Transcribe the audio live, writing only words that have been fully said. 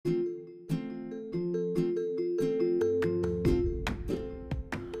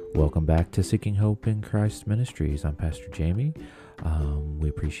Welcome back to Seeking Hope in Christ Ministries. I'm Pastor Jamie. We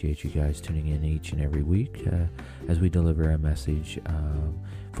appreciate you guys tuning in each and every week as we deliver a message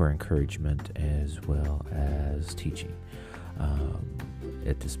for encouragement as well as teaching.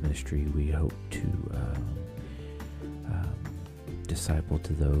 At this ministry, we hope to disciple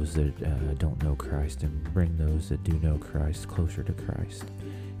to those that don't know Christ and bring those that do know Christ closer to Christ.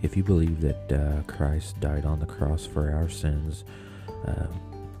 If you believe that Christ died on the cross for our sins,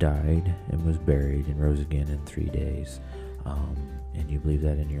 died and was buried and rose again in 3 days, and you believe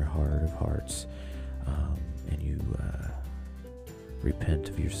that in your heart of hearts, and you repent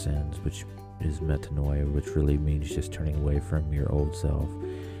of your sins, which is metanoia, which really means just turning away from your old self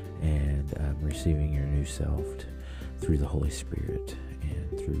and receiving your new self through the Holy Spirit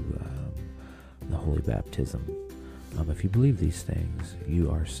and through the Holy Baptism. If you believe these things,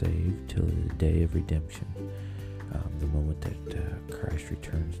 you are saved till the day of redemption. The moment that Christ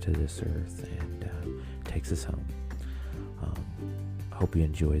returns to this earth and takes us home. I hope you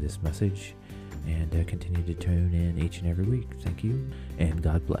enjoy this message and continue to tune in each and every week. Thank you, and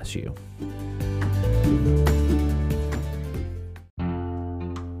God bless you.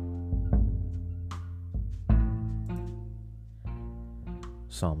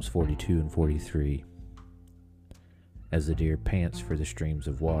 Psalms 42 and 43. As the deer pants for the streams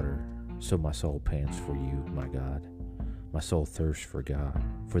of water, so my soul pants for you, my God. My soul thirsts for God,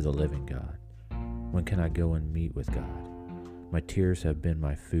 for the living God. When can I go and meet with God? My tears have been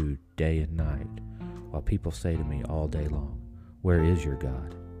my food day and night, while people say to me all day long, "Where is your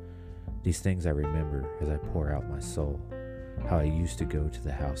God?" These things I remember as I pour out my soul, how I used to go to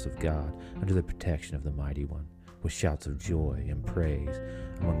the house of God under the protection of the Mighty One, with shouts of joy and praise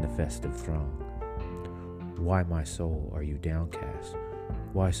among the festive throng. Why, my soul, are you downcast?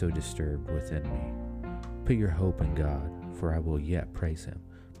 Why so disturbed within me? Put your hope in God, for I will yet praise him,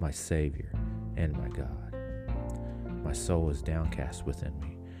 my Savior and my God. My soul is downcast within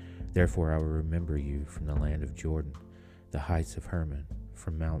me. Therefore I will remember you from the land of Jordan, the heights of Hermon,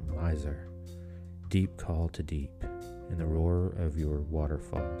 from Mount Mizar. Deep call to deep, in the roar of your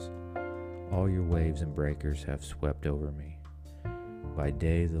waterfalls. All your waves and breakers have swept over me. By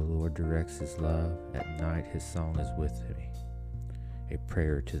day the Lord directs his love, at night his song is with me. A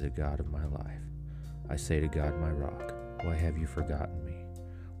prayer to the God of my life. I say to God, my rock, why have you forgotten me?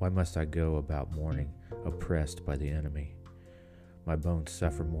 Why must I go about mourning, oppressed by the enemy? My bones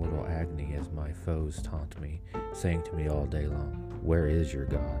suffer mortal agony as my foes taunt me, saying to me all day long, "Where is your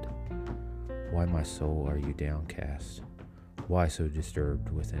God?" Why, my soul, are you downcast? Why so disturbed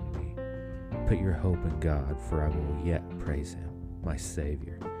within me? Put your hope in God, for I will yet praise him, my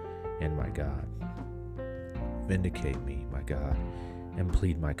Savior and my God. Vindicate me, my God, and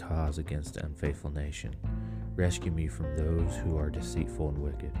plead my cause against the unfaithful nation. Rescue me from those who are deceitful and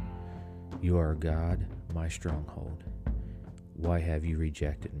wicked. You are God, my stronghold. Why have you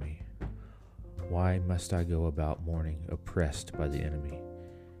rejected me? Why must I go about mourning, oppressed by the enemy?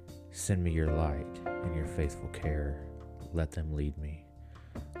 Send me your light and your faithful care. Let them lead me.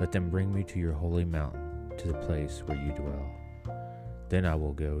 Let them bring me to your holy mountain, to the place where you dwell. Then I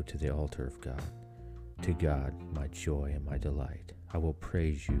will go to the altar of God, to God, my joy and my delight. I will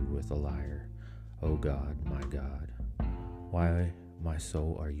praise you with a lyre, O God, my God. Why, my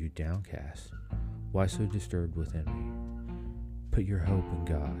soul, are you downcast? Why so disturbed within me? Put your hope in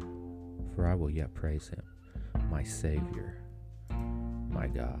God, for I will yet praise him, my Savior, my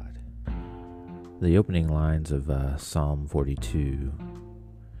God. The opening lines of Psalm 42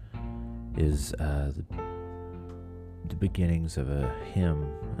 is the beginnings of a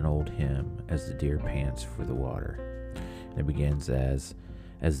hymn, an old hymn, as the deer pants for the water. And it begins as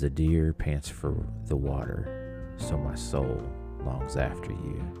the deer pants for the water, so my soul longs after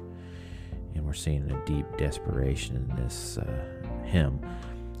you. And we're seeing a deep desperation in this hymn,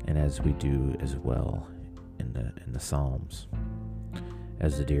 and as we do as well in the Psalms.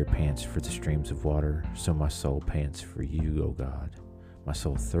 As the deer pants for the streams of water, so my soul pants for you, O God. My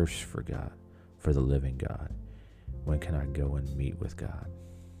soul thirsts for God, for the living God. When can I go and meet with God?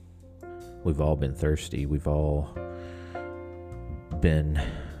 We've all been thirsty. We've all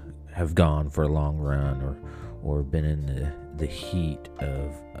have gone for a long run or been in the heat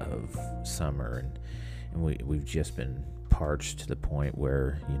of summer, and we've just been parched to the point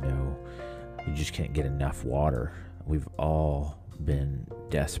where you just can't get enough water. We've all been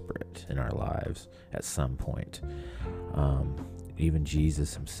desperate in our lives at some point. Even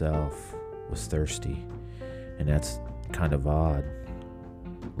Jesus himself was thirsty, and that's kind of odd,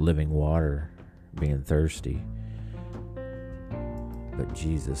 living water being thirsty. But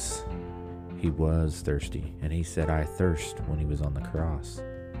Jesus, he was thirsty, and he said, "I thirst," when he was on the cross.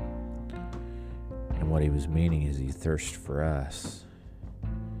 And what he was meaning is he thirsted for us.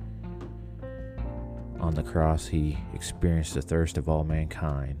 On the cross, he experienced the thirst of all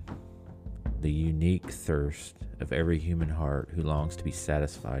mankind, the unique thirst of every human heart who longs to be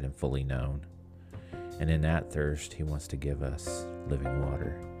satisfied and fully known. And in that thirst, he wants to give us living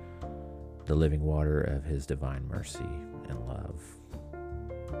water, the living water of his divine mercy and love.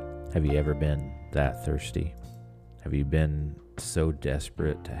 Have you ever been that thirsty? Have you been so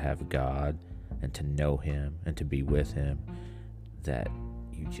desperate to have God and to know him and to be with him that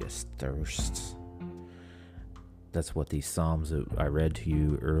you just thirst? That's what these Psalms that I read to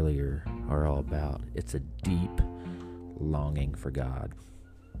you earlier are all about. It's a deep longing for God.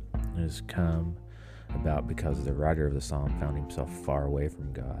 It has come about because the writer of the Psalm found himself far away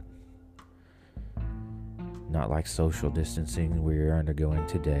from God. Not like social distancing we're undergoing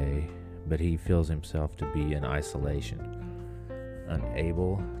today, but he feels himself to be in isolation,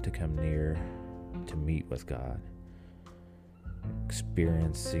 unable to come near to meet with God.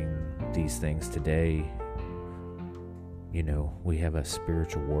 Experiencing these things today, we have a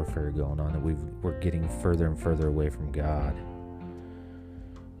spiritual warfare going on, and we're getting further and further away from God.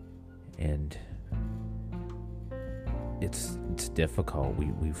 And it's difficult.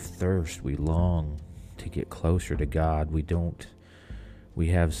 We thirst, we long to get closer to God. We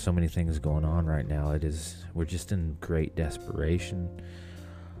have so many things going on right now. We're just in great desperation.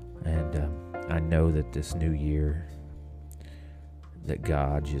 And I know that this new year, that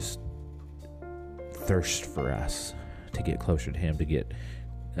God just thirsts for us to get closer to him, to get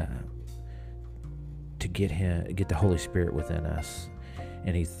the Holy Spirit within us.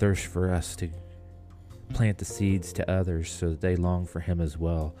 And he thirsts for us to plant the seeds to others so that they long for him as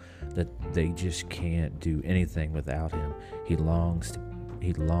well, that they just can't do anything without him. He longs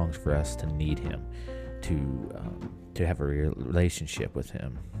for us to need him, to have a relationship with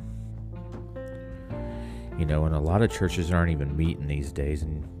him. And a lot of churches aren't even meeting these days,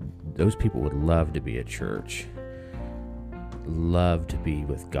 and those people would love to be at church, love to be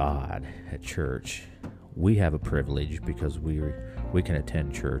with God at church. We have a privilege because we can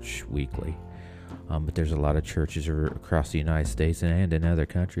attend church weekly. But there's a lot of churches across the United States and in other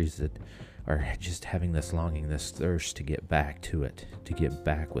countries that are just having this longing, this thirst to get back to it, to get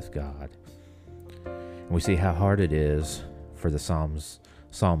back with God. And we see how hard it is for the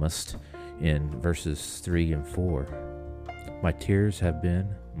psalmist in verses 3 and 4. My tears have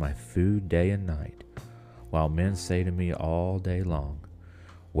been my food day and night, while men say to me all day long,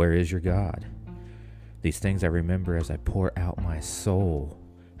 where is your God? These things I remember as I pour out my soul,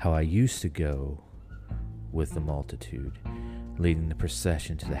 how I used to go with the multitude, leading the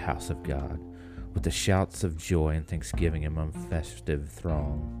procession to the house of God, with the shouts of joy and thanksgiving among festive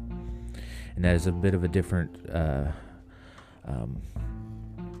throng. And that is a bit of a different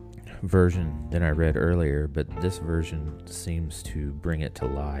version than I read earlier, but this version seems to bring it to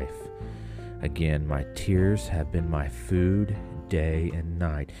life. Again, my tears have been my food day and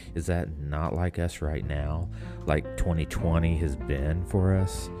night. Is that not like us right now? Like 2020 has been for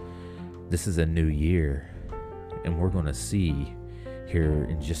us? This is a new year, and we're going to see here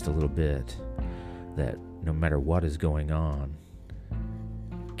in just a little bit that no matter what is going on,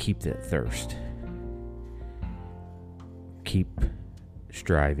 keep that thirst. Keep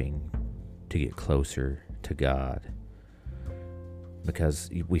striving to get closer to God. Because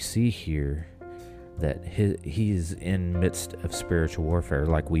we see here that he is in midst of spiritual warfare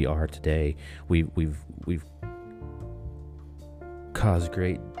like we are today. We've caused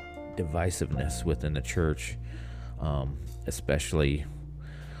great divisiveness within the church, especially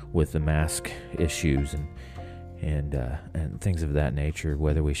with the mask issues and things of that nature,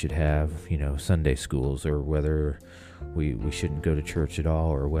 whether we should have Sunday schools, or whether we shouldn't go to church at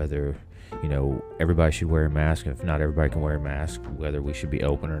all, or whether everybody should wear a mask. If not everybody can wear a mask, whether we should be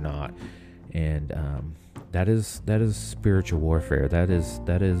open or not. And that is spiritual warfare. That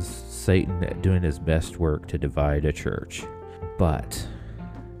is Satan doing his best work to divide a church. But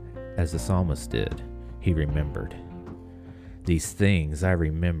as the psalmist did, he remembered. These things I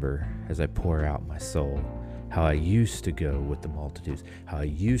remember as I pour out my soul, how I used to go with the multitudes, how I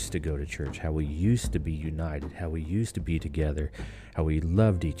used to go to church, how we used to be united, how we used to be together, how we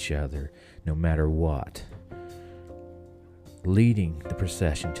loved each other no matter what. Leading the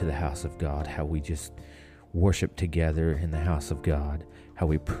procession to the house of God, how we just worshiped together in the house of God, how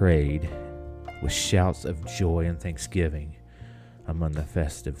we prayed with shouts of joy and thanksgiving among the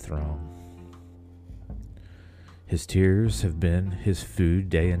festive throng. His tears have been his food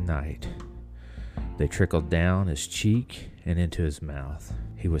day and night. They trickled down his cheek and into his mouth.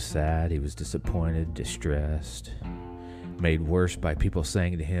 He was sad, he was disappointed, distressed. made worse by people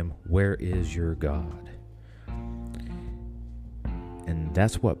saying to him, "Where is your God?" And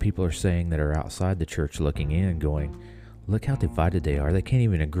that's what people are saying that are outside the church looking in, going, look how divided they are. They can't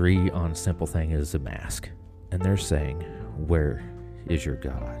even agree on a simple thing as a mask. And they're saying, "Where is your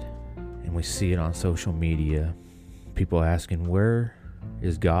God?" And we see it on social media. People asking, where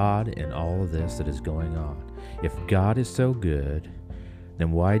is God in all of this that is going on? If God is so good,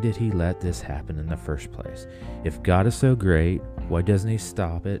 then why did he let this happen in the first place? If God is so great, why doesn't he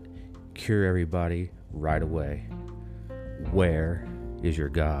stop it, cure everybody right away? Where is your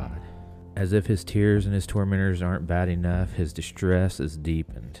God? As if his tears and his tormentors aren't bad enough, his distress is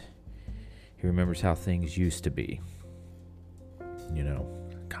deepened. He remembers how things used to be.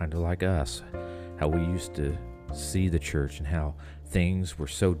 Kind of like us, how we used to see the church and how things were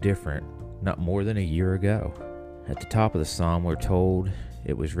so different not more than a year ago. At the top of the psalm, we're told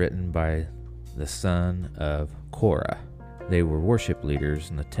it was written by the son of Korah. They were worship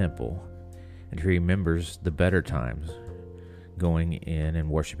leaders in the temple, and he remembers the better times going in and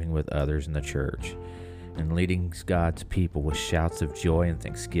worshiping with others in the church and leading God's people with shouts of joy and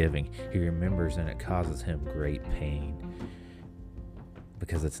thanksgiving. He remembers, and it causes him great pain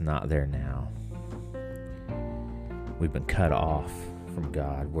because it's not there now. We've been cut off from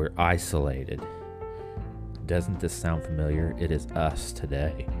God. We're isolated. Doesn't this sound familiar? It is us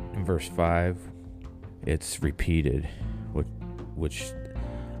today. In verse 5, it's repeated, which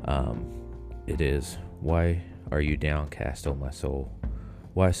it is, "Why are you downcast, O my soul?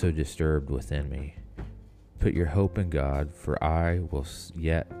 Why so disturbed within me? Put your hope in God, for I will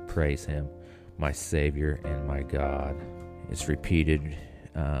yet praise him, my Savior and my God." It's repeated.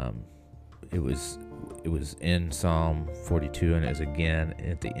 It was in Psalm 42, and it was again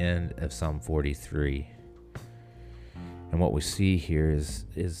at the end of Psalm 43. And what we see here is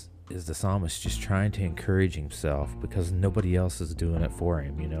the psalmist just trying to encourage himself because nobody else is doing it for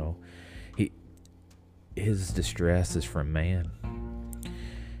him. His distress is from man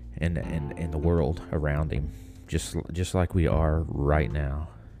and the world around him, just like we are right now.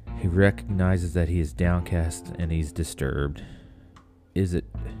 He recognizes that he is downcast and he's disturbed. Is it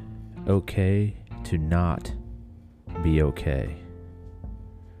okay to not be okay?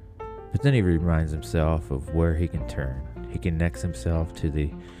 But then he reminds himself of where he can turn. He connects himself to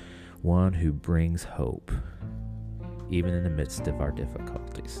the one who brings hope, even in the midst of our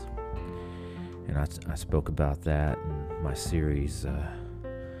difficulties. And I spoke about that in my series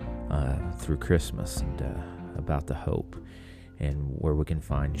through Christmas, and about the hope and where we can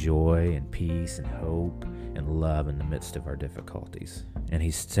find joy and peace and hope and love in the midst of our difficulties. And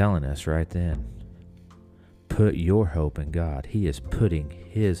he's telling us right then, put your hope in God. He is putting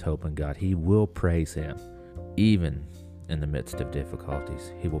his hope in God. He will praise him even in the midst of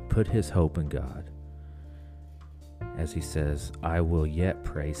difficulties. He will put his hope in God. As he says, "I will yet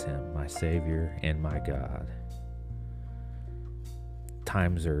praise him, my Savior and my God."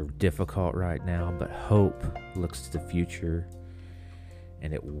 Times are difficult right now, but hope looks to the future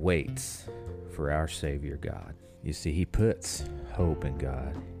and it waits for our Savior God. You see, he puts hope in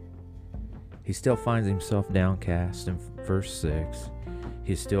God. He still finds himself downcast in verse 6.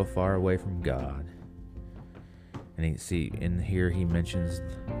 He's still far away from God. And in here he mentions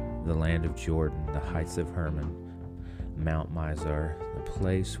the land of Jordan, the heights of Hermon, Mount Mizar, the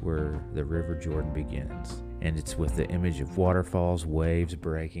place where the river Jordan begins. And it's with the image of waterfalls, waves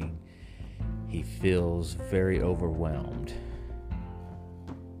breaking. He feels very overwhelmed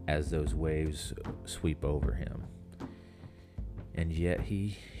as those waves sweep over him. And yet he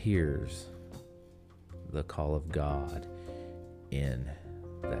hears the call of God in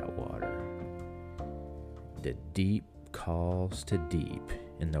that water. The deep calls to deep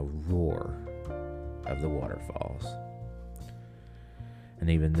in the roar of the waterfalls. And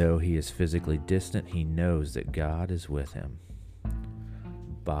even though he is physically distant, he knows that God is with him.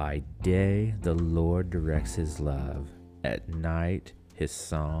 By day, the Lord directs his love. At night, his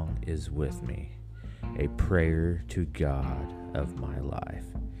song is with me, a prayer to God of my life.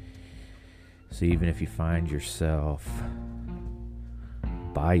 So even if you find yourself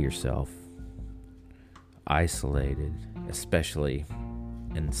by yourself, isolated, especially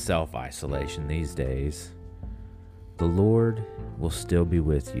in self-isolation these days, the Lord will still be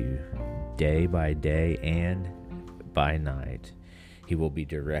with you day by day and by night. He will be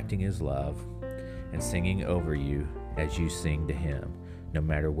directing his love and singing over you as you sing to him. No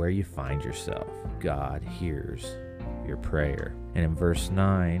matter where you find yourself, God hears your prayer. And in verse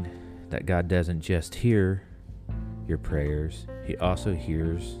 9, that God doesn't just hear your prayers, he also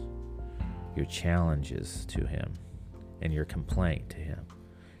hears your challenges to him and your complaint to him.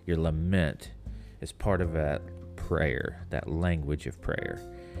 Your lament is part of that prayer, that language of prayer.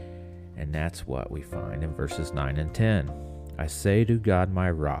 And that's what we find in verses 9 and 10. I say to God my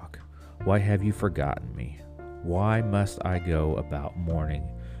rock, why have you forgotten me? Why must I go about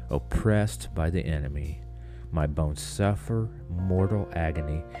mourning, oppressed by the enemy? My bones suffer mortal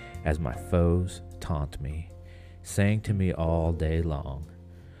agony as my foes taunt me, saying to me all day long,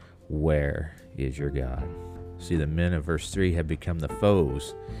 where is your God? See, the men of verse 3 have become the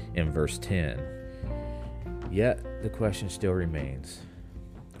foes in verse 10. Yet the question still remains,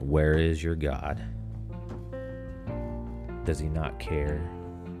 where is your God? Does he not care?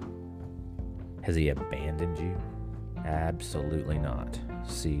 Has he abandoned you? Absolutely not.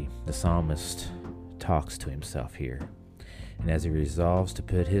 See, the psalmist talks to himself here, and as he resolves to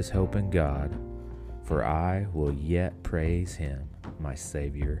put his hope in God, for I will yet praise him, my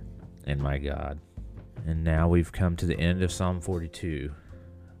Savior and my God. And now we've come to the end of Psalm 42.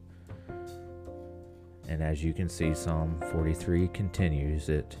 And as you can see, Psalm 43 continues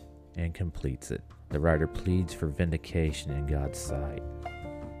it and completes it. The writer pleads for vindication in God's sight.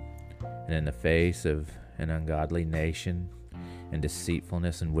 And in the face of an ungodly nation and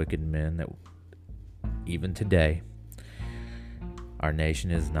deceitfulness and wicked men, that even today, our nation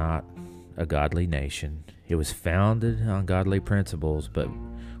is not a godly nation. It was founded on godly principles, but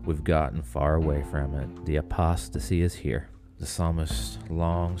we've gotten far away from it. The apostasy is here. The psalmist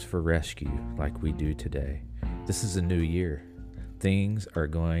longs for rescue like we do today. This is a new year. Things are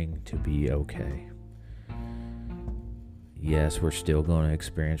going to be okay. Yes, we're still going to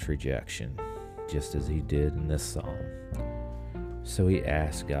experience rejection, just as he did in this psalm. So he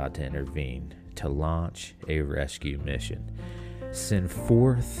asks God to intervene, to launch a rescue mission. Send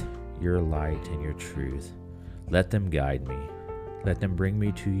forth your light and your truth. Let them guide me. Let them bring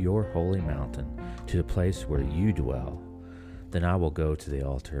me to your holy mountain, to the place where you dwell. Then I will go to the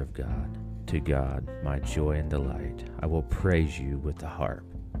altar of God, to God, my joy and delight. I will praise you with the harp,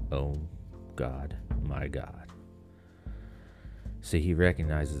 O God, my God. See, he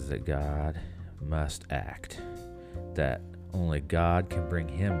recognizes that God must act, that only God can bring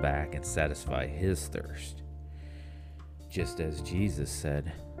him back and satisfy his thirst. Just as Jesus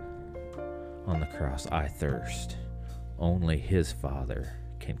said on the cross, I thirst. Only his Father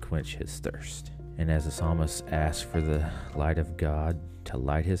can quench his thirst. And as the psalmist asks for the light of God to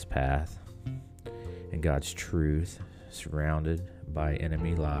light his path, and God's truth surrounded by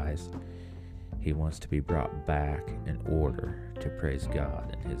enemy lies, he wants to be brought back in order to praise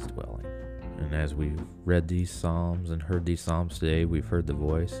God in his dwelling. And as we've read these psalms and heard these psalms today, we've heard the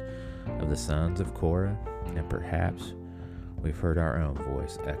voice of the sons of Korah, and perhaps we've heard our own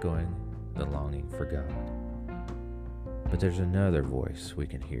voice echoing the longing for God. But there's another voice we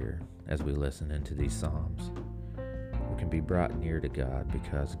can hear as we listen into these psalms. We can be brought near to God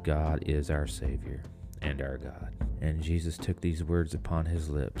because God is our Savior and our God. And Jesus took these words upon his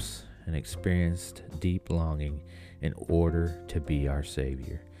lips and experienced deep longing in order to be our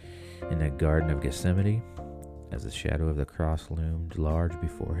Savior. In the Garden of Gethsemane, as the shadow of the cross loomed large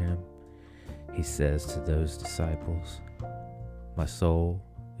before him, he says to those disciples, my soul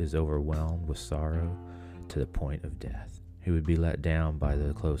is overwhelmed with sorrow to the point of death. He would be let down by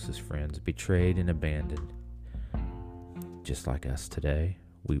the closest friends, betrayed and abandoned. Just like us today,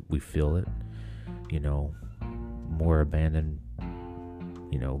 we feel it, more abandoned,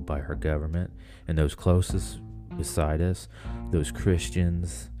 by our government. And those closest beside us, those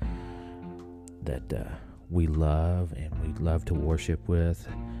Christians that we love and we love to worship with,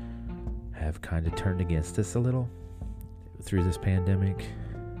 have kind of turned against us a little through this pandemic,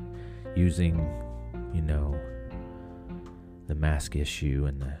 using, the mask issue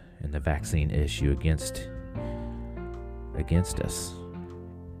and the vaccine issue against us.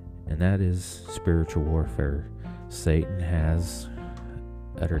 And that is spiritual warfare. Satan has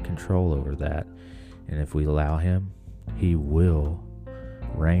utter control over that. And if we allow him, he will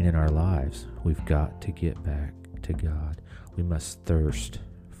reign in our lives. We've got to get back to God. We must thirst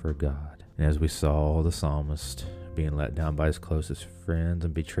for God. And as we saw the psalmist being let down by his closest friends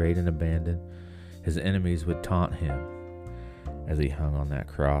and betrayed and abandoned, his enemies would taunt him. As he hung on that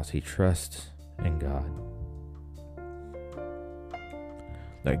cross, he trusts in God.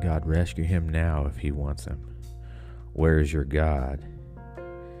 Let God rescue him now if he wants him. Where is your God?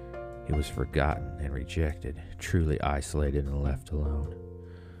 He was forgotten and rejected, truly isolated and left alone.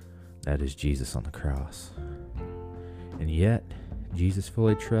 That is Jesus on the cross. And yet, Jesus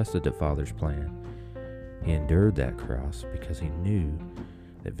fully trusted the Father's plan. He endured that cross because he knew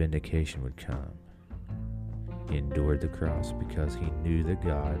that vindication would come. He endured the cross because he knew that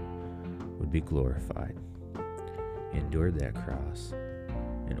God would be glorified. He endured that cross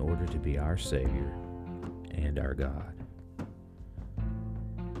in order to be our Savior and our God.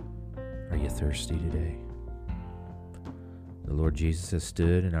 Are you thirsty today? The Lord Jesus has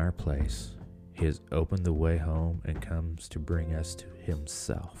stood in our place. He has opened the way home and comes to bring us to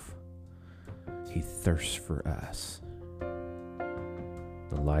Himself. He thirsts for us,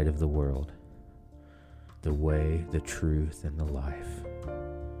 the light of the world, the way, the truth, and the life.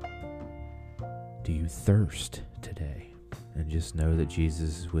 Do you thirst today? And just know that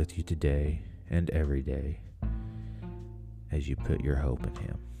Jesus is with you today and every day as you put your hope in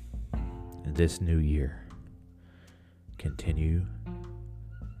Him. In this new year, continue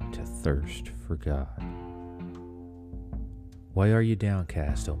to thirst for God. Why are you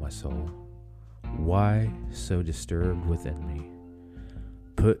downcast, O my soul? Why so disturbed within me?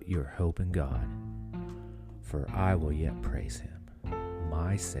 Put your hope in God, for I will yet praise Him,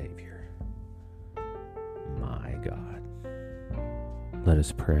 my Savior, my God. Let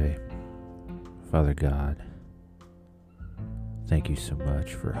us pray. Father God, thank you so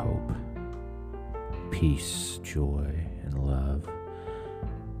much for hope, peace, joy, and love.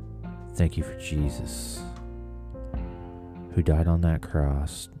 Thank you for Jesus, who died on that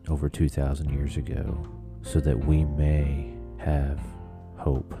cross over 2,000 years ago so that we may have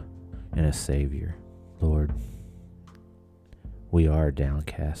hope and a Savior. Lord, we are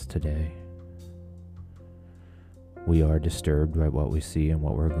downcast today. We are disturbed by what we see and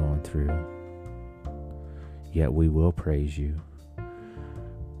what we're going through. Yet we will praise you.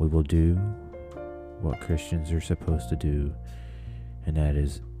 We will do what Christians are supposed to do, and that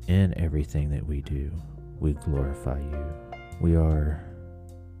is in everything that we do, we glorify you. We are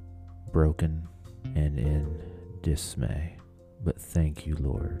broken and in dismay, but thank you,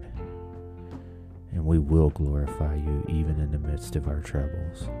 Lord. And we will glorify you even in the midst of our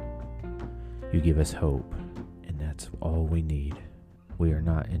troubles. You give us hope, and that's all we need. We are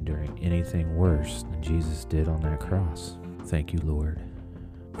not enduring anything worse than Jesus did on that cross. Thank you, Lord,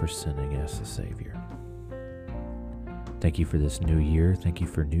 for sending us a Savior. Thank you for this new year. Thank you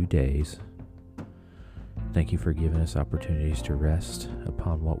for new days. Thank you for giving us opportunities to rest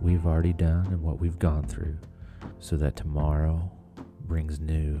upon what we've already done and what we've gone through, so that tomorrow brings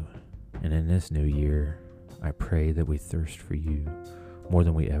new. And in this new year, I pray that we thirst for you more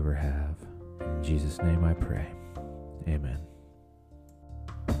than we ever have. In Jesus' name I pray. Amen.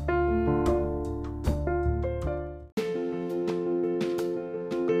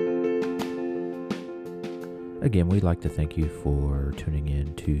 Again, we'd like to thank you for tuning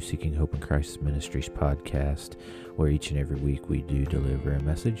in to Seeking Hope in Christ Ministries podcast, where each and every week we do deliver a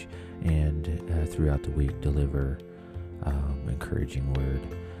message and throughout the week deliver encouraging word.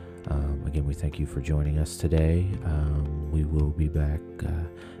 Again, we thank you for joining us today. We will be back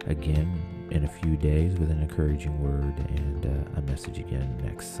again in a few days with an encouraging word and a message again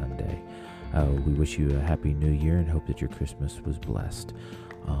next Sunday. We wish you a happy new year and hope that your Christmas was blessed.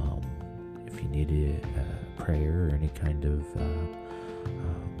 If you need a prayer or any kind of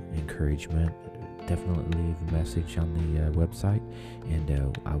encouragement, definitely leave a message on the website,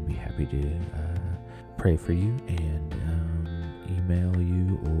 and I'll be happy to pray for you and email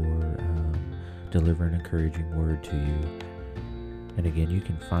you or deliver an encouraging word to you. And again, you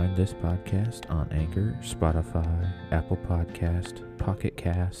can find this podcast on Anchor, Spotify, Apple Podcast, Pocket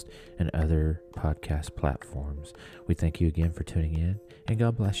Cast, and other podcast platforms. We thank you again for tuning in, and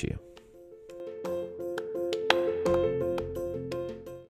God bless you.